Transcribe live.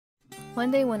One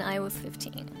day when I was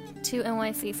 15, two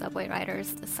NYC subway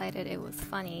riders decided it was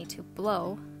funny to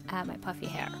blow at my puffy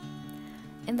hair.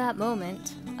 In that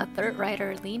moment, a third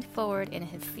rider leaned forward in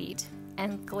his seat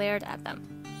and glared at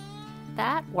them.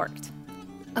 That worked.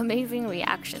 Amazing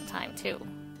reaction time, too.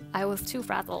 I was too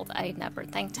frazzled I never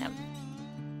thanked him.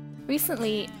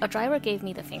 Recently, a driver gave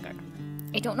me the finger.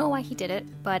 I don't know why he did it,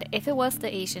 but if it was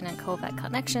the Asian and COVID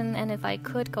connection and if I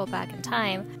could go back in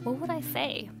time, what would I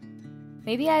say?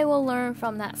 Maybe I will learn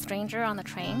from that stranger on the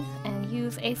train and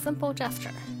use a simple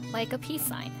gesture, like a peace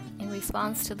sign, in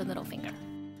response to the middle finger.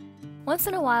 Once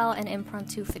in a while, an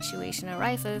impromptu situation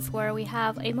arises where we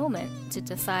have a moment to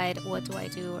decide what do I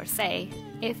do or say,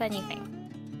 if anything.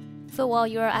 So while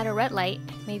you're at a red light,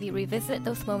 maybe revisit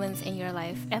those moments in your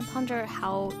life and ponder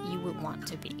how you would want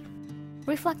to be.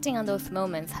 Reflecting on those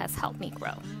moments has helped me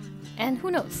grow. And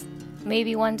who knows,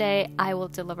 maybe one day I will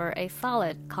deliver a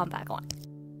solid comeback line.